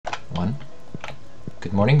everyone.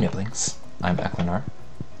 Good morning, niblings. I'm Eklinaar.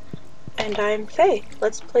 And I'm Faye.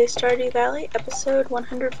 Let's play Stardew Valley, episode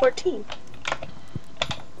 114.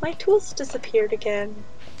 My tools disappeared again.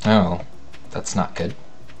 Oh, that's not good.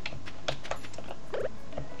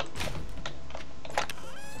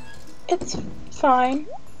 It's fine.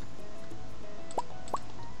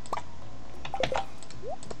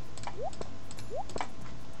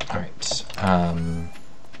 Alright, let's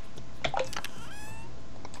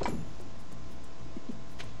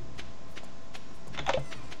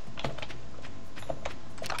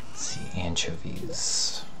see,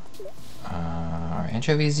 anchovies. Are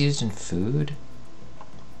anchovies used in food?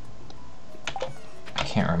 I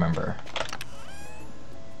can't remember.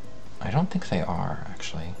 I don't think they are,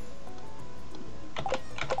 actually.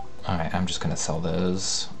 Alright, I'm just gonna sell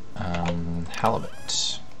those.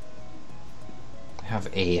 Halibut. I have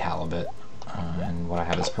a halibut, and what I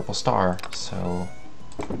have is purple star, so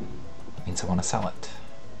that means I want to sell it.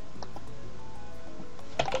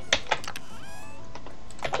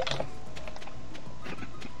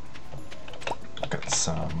 Got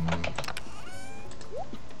some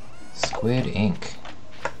squid ink.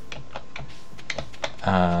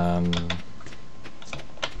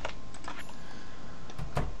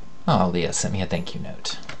 Oh, Leah sent me a thank you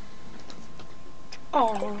note.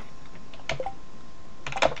 Oh.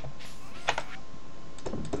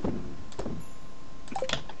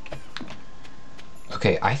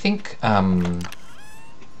 Okay, I think I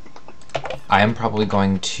am probably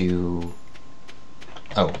going to...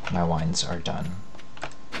 Oh, my wines are done.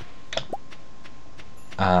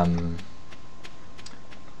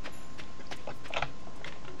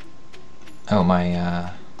 Oh, my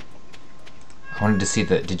I wanted to see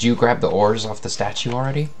the... Did you grab the ores off the statue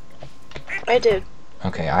already? I did.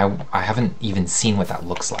 Okay, I haven't even seen what that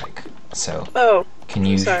looks like. So Oh, can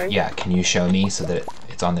you... I'm sorry. Yeah, can you show me so that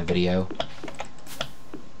it's on the video?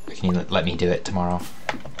 Or can you let me do it tomorrow?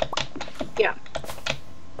 Yeah.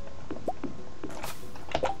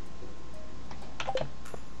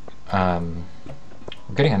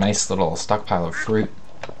 We're getting a nice little stockpile of fruit.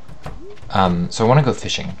 So I want to go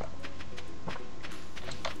fishing.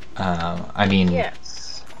 I mean,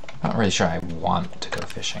 Yes. I'm not really sure I want to go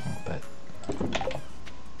fishing, but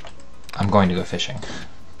I'm going to go fishing.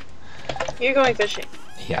 You're going fishing.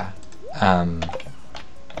 Yeah.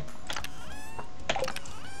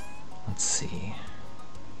 Let's see.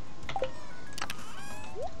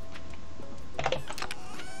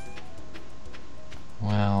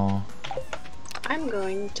 Well... I'm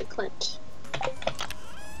going to Clint.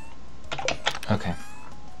 Okay.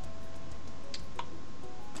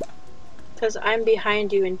 Because I'm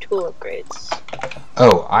behind you in tool upgrades.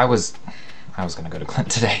 Oh, I was gonna go to Clint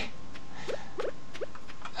today.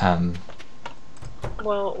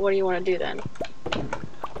 Well, what do you want to do then?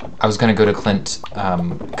 I was gonna go to Clint,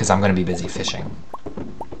 because I'm gonna be busy fishing.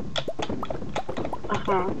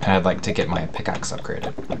 Uh-huh. And I'd like to get my pickaxe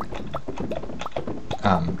upgraded.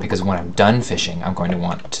 Because when I'm done fishing, I'm going to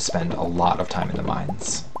want to spend a lot of time in the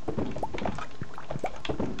mines.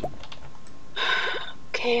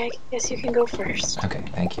 Okay, I guess you can go first. Okay,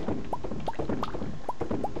 thank you.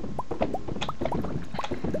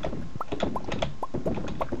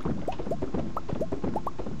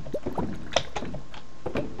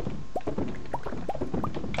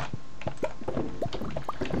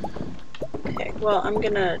 Okay, well, I'm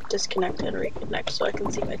gonna disconnect and reconnect so I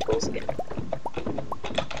can see my tools again.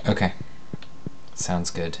 Okay.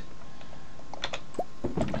 Sounds good.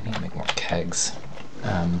 I need to make more kegs.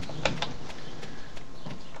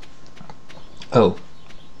 Oh,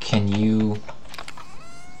 can you,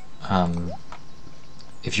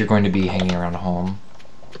 if you're going to be hanging around home,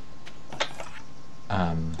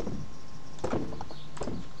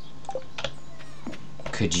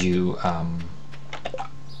 could you,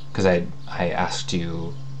 because I asked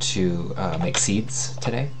you to make seeds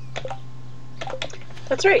today.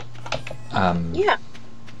 That's right. Yeah.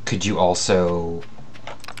 Could you also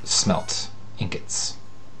smelt ingots?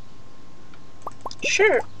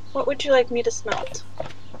 Sure. What would you like me to smelt?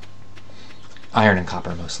 Iron and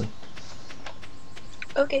copper, mostly.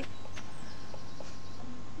 Okay.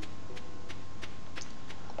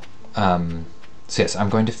 So yes, I'm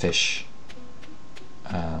going to fish.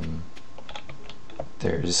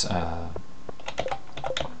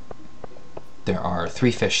 There are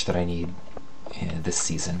 3 fish that I need this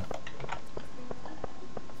season.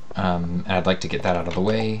 And I'd like to get that out of the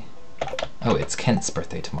way. Oh, it's Kent's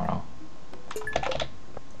birthday tomorrow.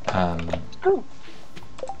 Oh.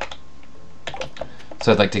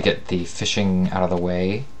 So I'd like to get the fishing out of the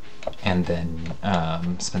way, and then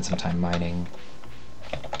spend some time mining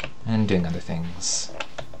and doing other things.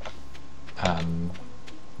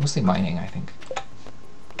 Mostly mining, I think.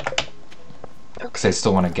 Because Okay. I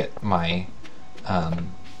still want to get my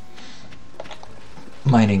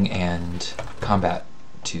mining and combat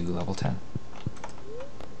to level 10.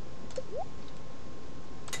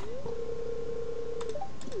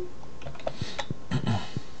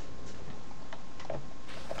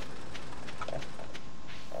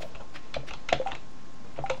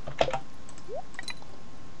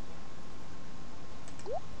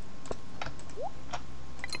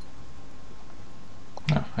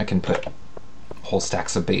 Oh, I can put whole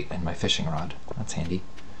stacks of bait in my fishing rod. That's handy.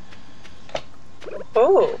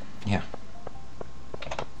 Oh, Yeah.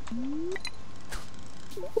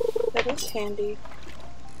 that is handy.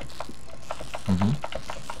 Mm-hmm.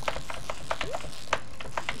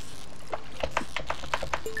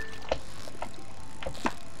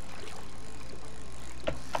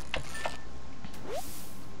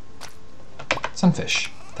 Sunfish.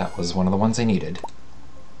 That was one of the ones I needed.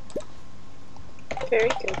 Very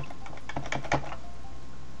good.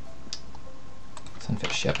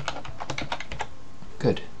 Sunfish, yep.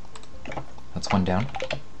 Good. That's one down.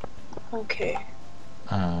 Okay.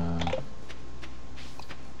 I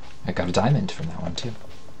got a diamond from that one too.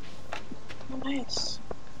 Oh, nice.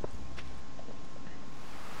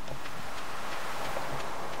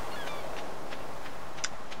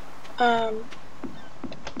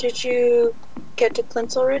 Did you get to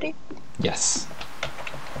Clint's already? Yes.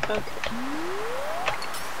 Okay.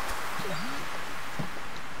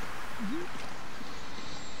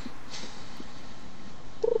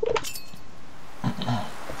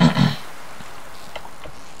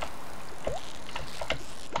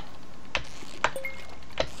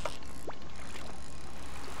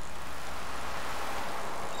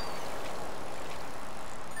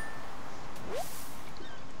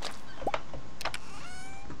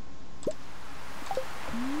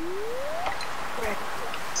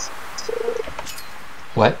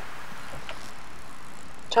 What?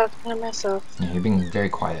 Talking to myself, Yeah, you're being very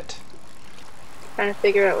quiet. trying to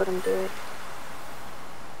figure out what I'm doing.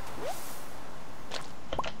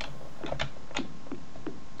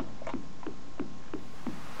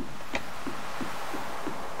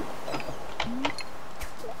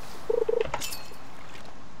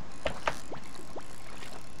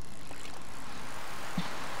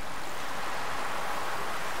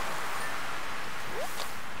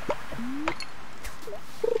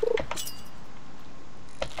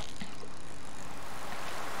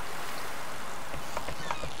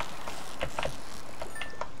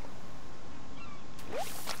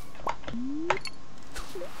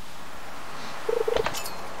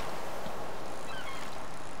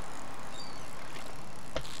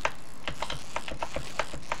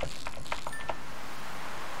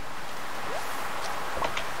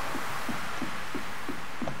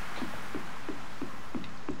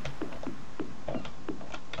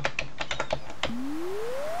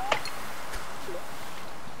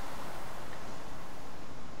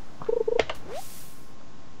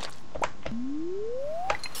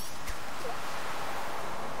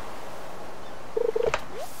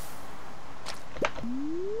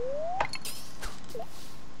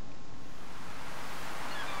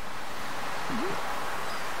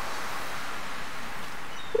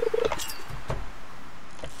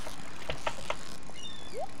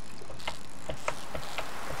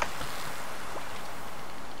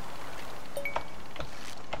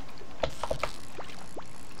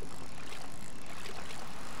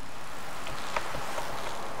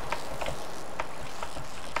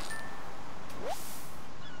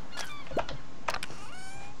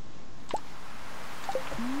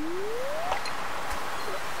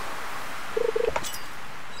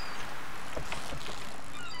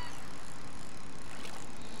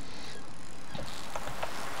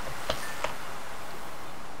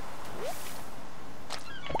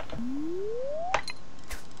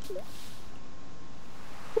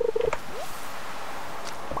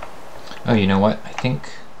 Oh, you know what? I think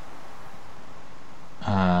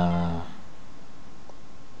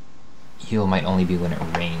heal might only be when it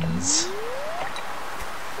rains.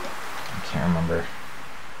 I can't remember.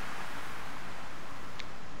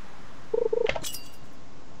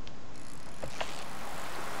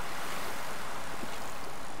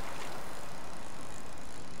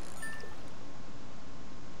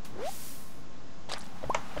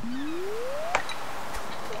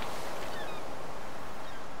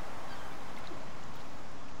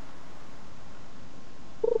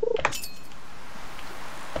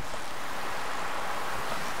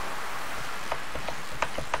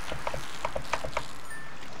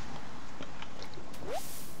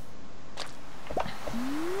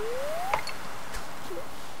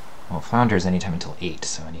 Well, flounder is anytime until 8,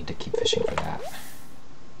 so I need to keep fishing for that.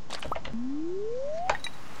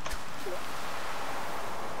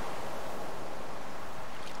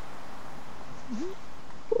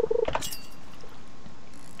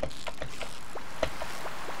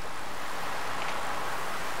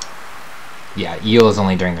 Yeah, eel is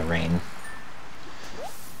only during the rain.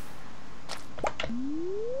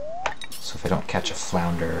 So if I don't catch a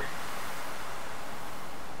flounder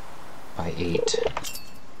by 8,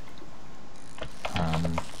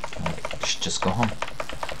 I should just go home.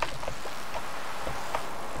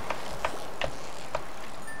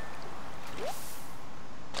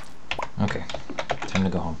 Okay, time to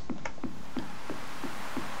go home.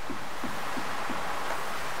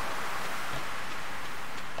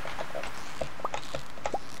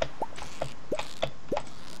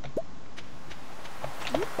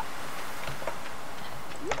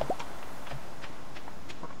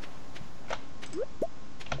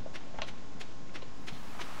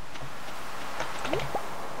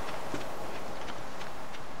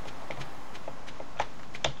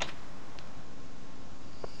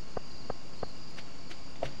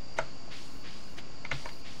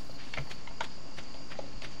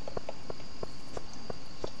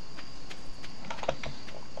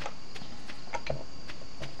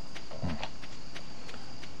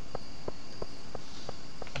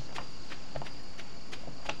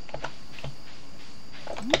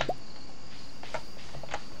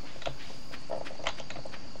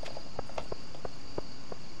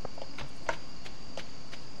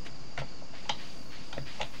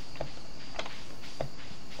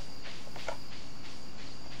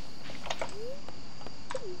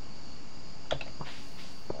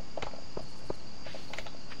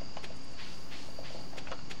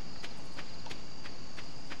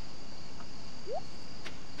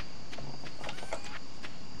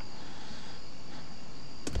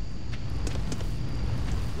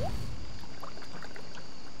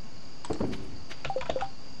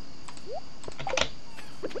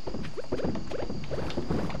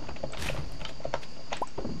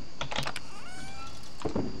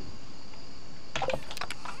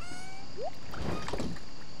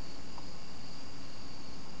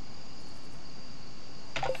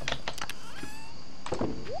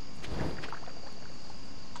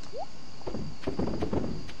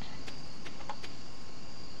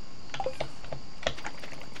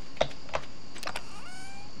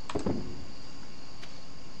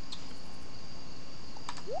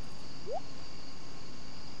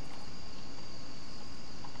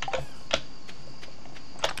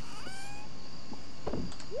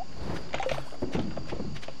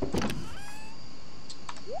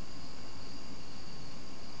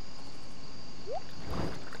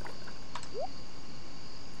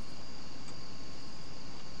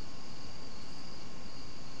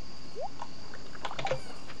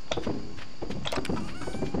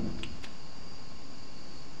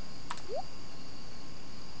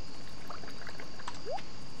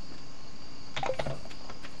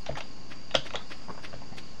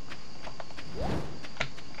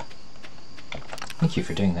 Thank you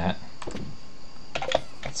for doing that.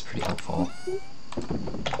 That's pretty helpful.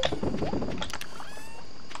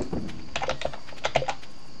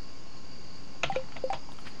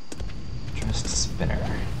 Just spinner.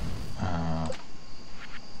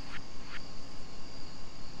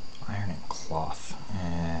 Iron and cloth.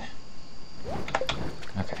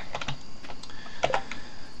 Okay.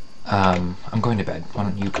 I'm going to bed. Why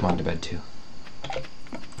don't you come on to bed too?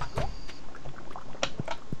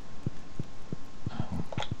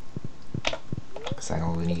 Because I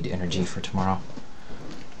will need energy for tomorrow.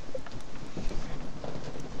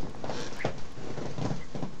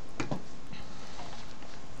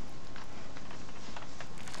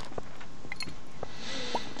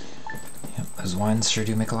 Yep, those wines sure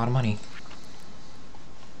do make a lot of money.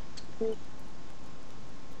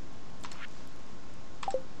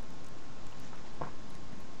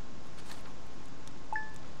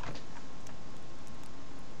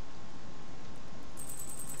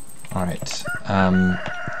 Alright,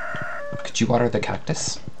 could you water the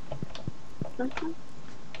cactus? Mm-hmm.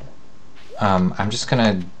 I'm just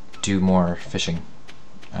gonna do more fishing.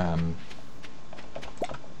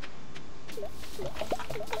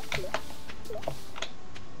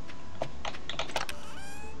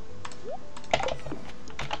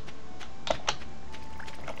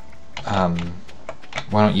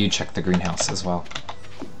 Why don't you check the greenhouse as well?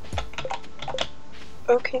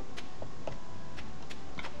 Okay.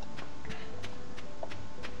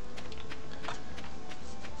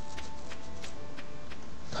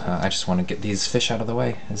 I just want to get these fish out of the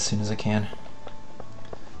way as soon as I can.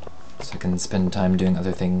 So so I can spend time doing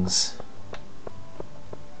other things.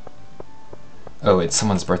 Oh, it's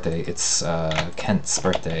someone's birthday. It's Kent's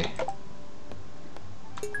birthday.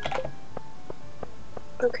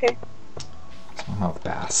 Okay. Smallmouth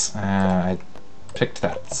bass. I picked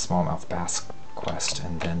that smallmouth bass quest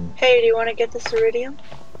and then... Hey, do you want to get this iridium?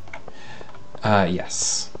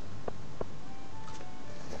 Yes.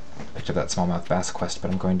 Picked up that smallmouth bass quest,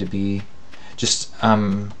 but I'm going to be... just,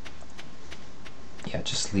 yeah,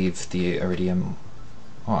 just leave the iridium...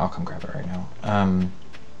 Well, I'll come grab it right now.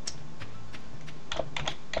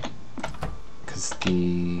 Because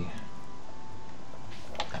I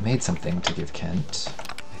made something to give Kent.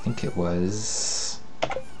 I think it was...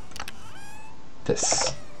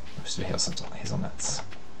 this. Roasted hazelnuts.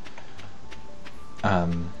 Yeah,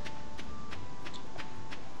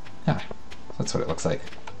 that's what it looks like.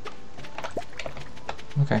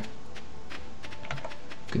 Okay.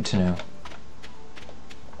 Good to know.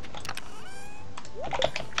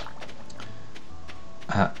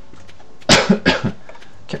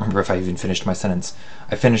 Can't remember if I even finished my sentence.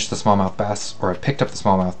 I finished the smallmouth bass, or I picked up the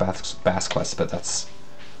smallmouth bass quest, but that's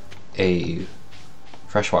a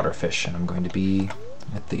freshwater fish, and I'm going to be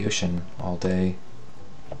at the ocean all day.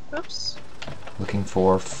 Oops. Looking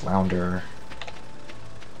for flounder.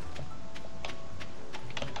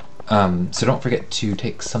 So don't forget to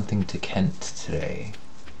take something to Kent today.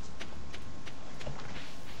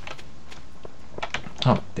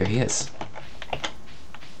 Oh, there he is.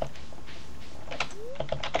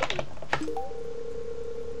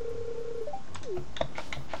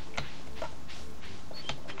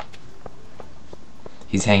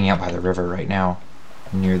 He's hanging out by the river right now,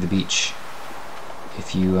 near the beach,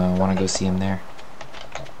 if you want to go see him there.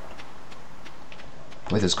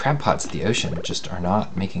 Boy, those crab pots at the ocean just are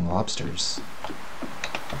not making lobsters.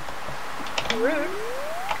 Rude.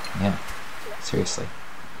 Yeah, seriously.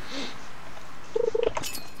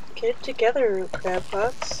 Get it together, crab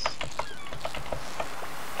pots.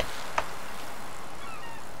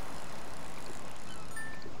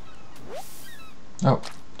 Oh,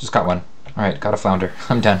 just got one. Alright, got a flounder.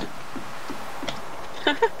 I'm done.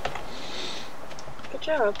 Good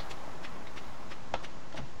job.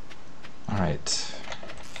 Alright.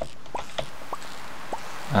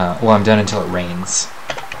 Well, I'm done until it rains.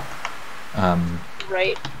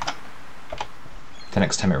 Right. The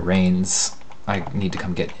next time it rains, I need to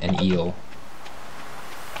come get an eel.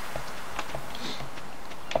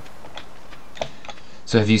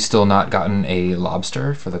 So have you still not gotten a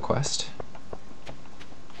lobster for the quest?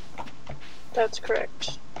 That's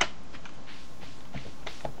correct.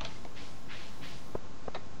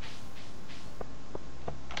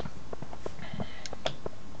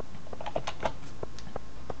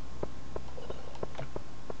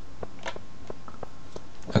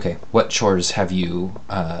 Okay, what chores have you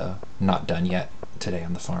not done yet today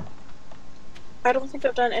on the farm? I don't think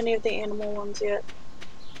I've done any of the animal ones yet.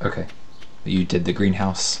 Okay. You did the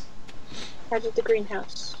greenhouse? I did the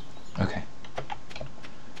greenhouse. Okay.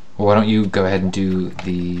 Well, why don't you go ahead and do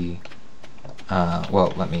the...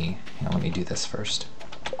 well, let me do this first.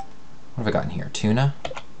 What have I got in here? Tuna?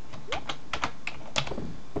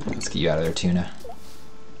 Let's get you out of there, tuna.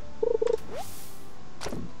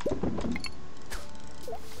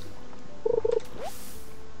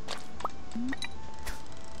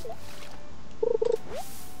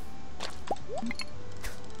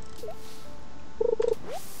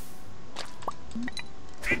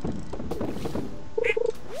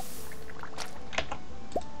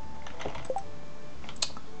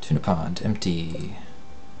 Tuna pond, empty.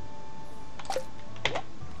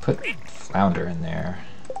 Put flounder in there.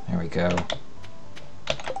 There we go.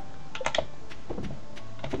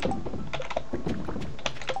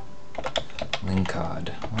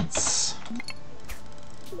 Lingcod. Let's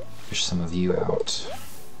fish some of you out.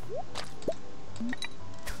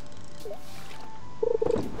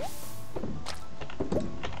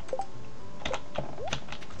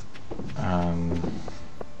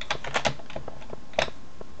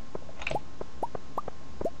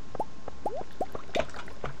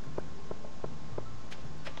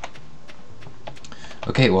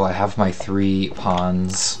 Okay, well I have my 3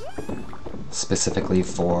 ponds specifically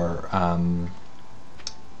for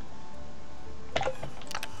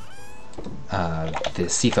the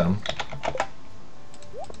seafoam.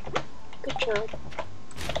 Good job.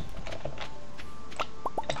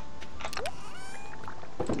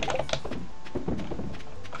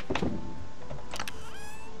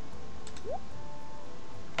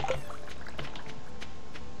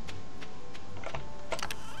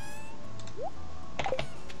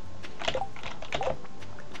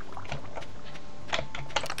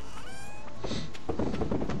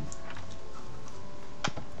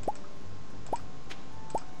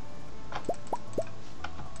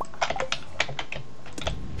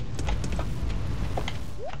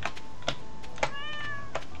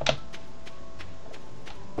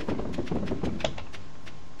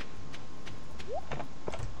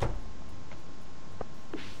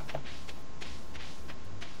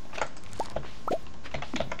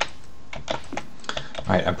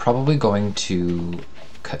 probably going to...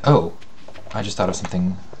 Oh, I just thought of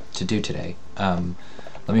something to do today. Let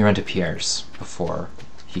me run to Pierre's before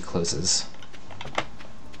he closes.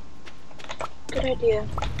 Good idea.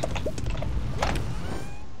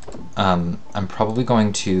 I'm probably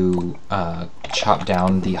going to chop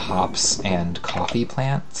down the hops and coffee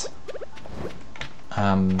plants.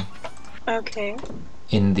 Okay.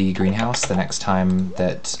 In the greenhouse the next time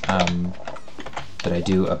that that I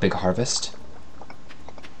do a big harvest.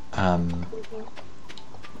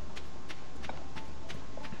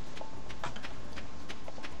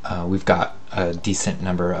 We've got a decent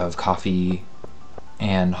number of coffee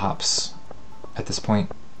and hops at this point,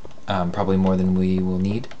 probably more than we will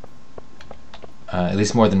need. At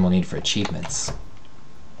least more than we'll need for achievements.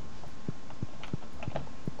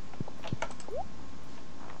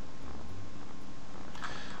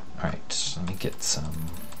 Alright, let me get some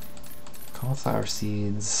cauliflower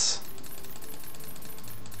seeds.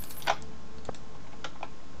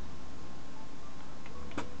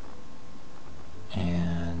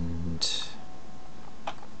 And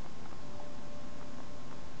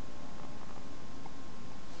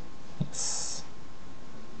yes.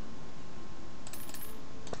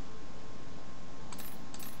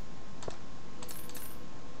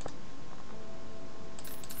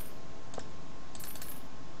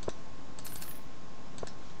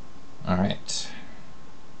 All right.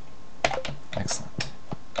 Excellent.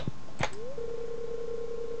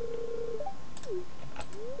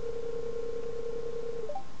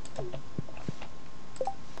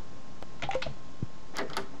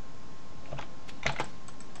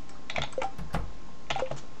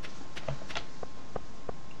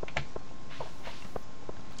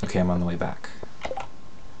 Okay, I'm on the way back.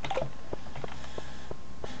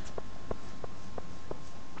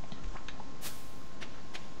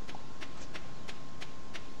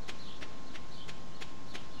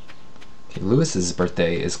 Okay, Lewis's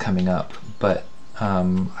birthday is coming up, but I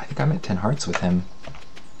think I'm at 10 hearts with him.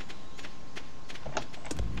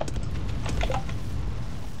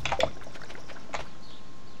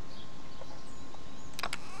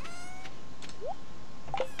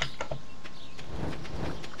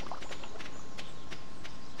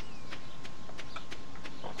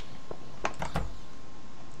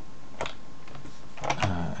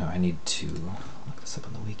 I need to look this up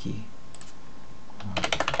on the wiki.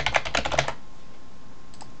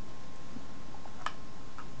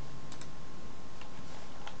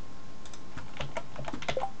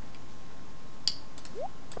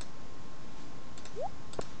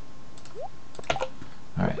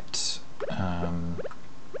 Alright.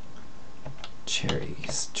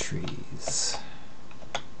 Cherries, trees.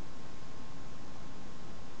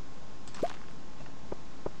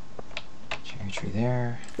 Cherry tree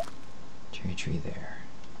there. Cherry tree there.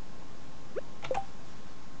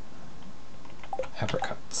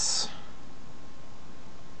 Apricots.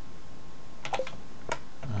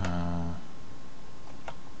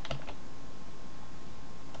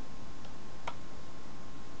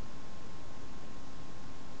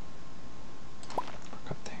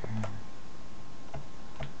 Apricot there.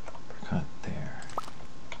 Apricot there.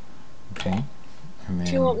 Okay. And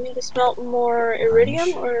Do you want me to smelt more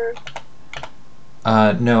iridium, or?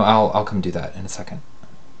 No, I'll come do that in a second.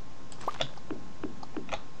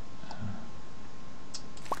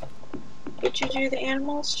 Did you do the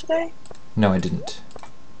animals today? No, I didn't.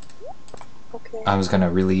 Okay. I was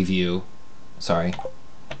gonna relieve you. Sorry.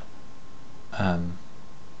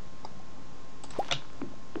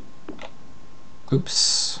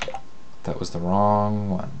 Oops. That was the wrong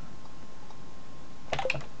one.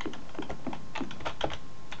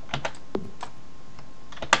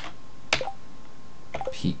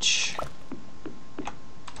 Peach.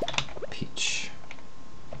 Peach.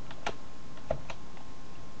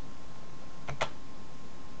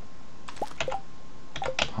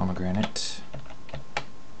 Pomegranate.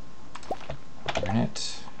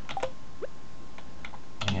 Pomegranate.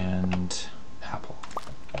 And apple.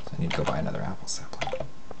 So I need to go buy another apple sapling.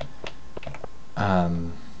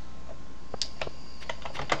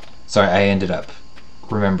 Sorry, I ended up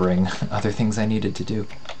remembering other things I needed to do.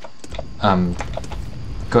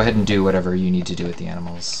 Go ahead and do whatever you need to do with the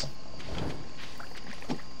animals.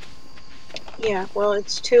 Yeah, well,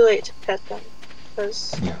 it's too late to pet them,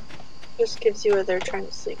 because Yeah. it just gives you where they're trying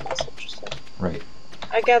to sleep and such, so. Right.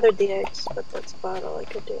 I gathered the eggs, but that's about all I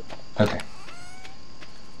could do. Okay.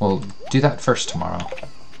 Well, do that first tomorrow.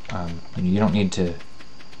 You don't need to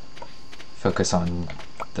focus on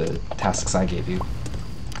the tasks I gave you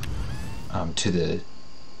to the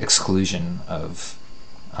exclusion of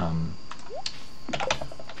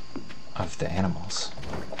the animals.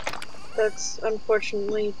 That's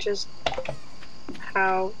unfortunately just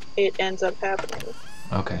how it ends up happening.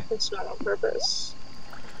 Okay. It's not on purpose.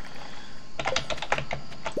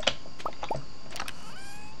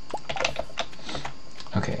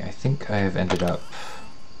 Okay, I think I have ended up...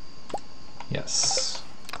 Yes.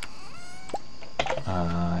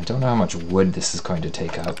 I don't know how much wood this is going to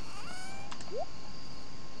take up.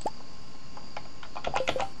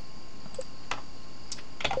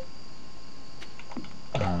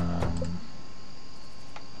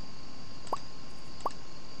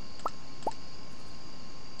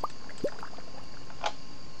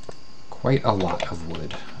 Quite a lot of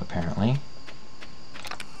wood, apparently.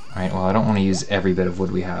 Alright, well I don't want to use every bit of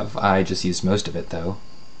wood we have. I just used most of it, though.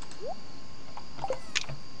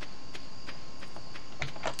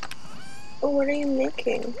 Oh, what are you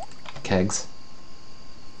making? Kegs.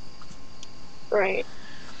 Right.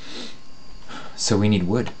 So we need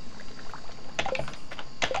wood.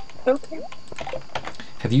 Okay.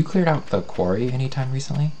 Have you cleared out the quarry anytime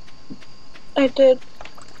recently? I did.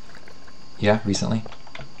 Yeah, recently?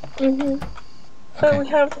 Mm-hmm. But we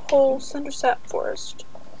have the whole Cindersap forest.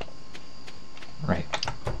 Right.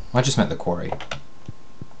 Well, I just meant the quarry.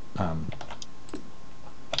 I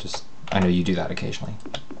know you do that occasionally.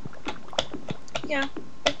 Yeah,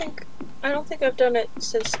 I don't think I've done it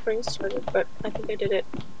since spring started, but I think I did it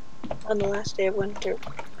on the last day of winter.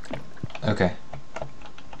 Okay.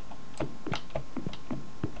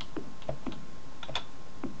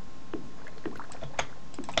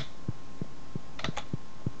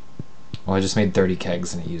 Well, I just made 30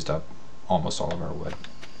 kegs and it used up almost all of our wood.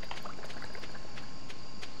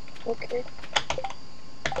 Okay.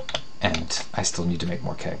 And I still need to make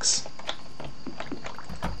more kegs.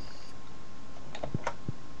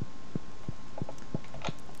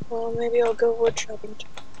 Well, maybe I'll go wood shopping too.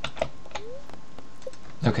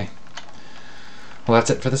 Okay. Well, that's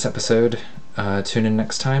it for this episode. Tune in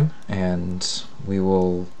next time, and we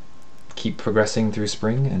will keep progressing through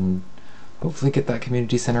spring and hopefully get that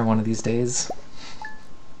community center one of these days.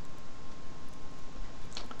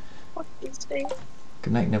 One of these days.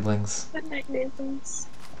 Good night, Niblings. Good night, Nathan's.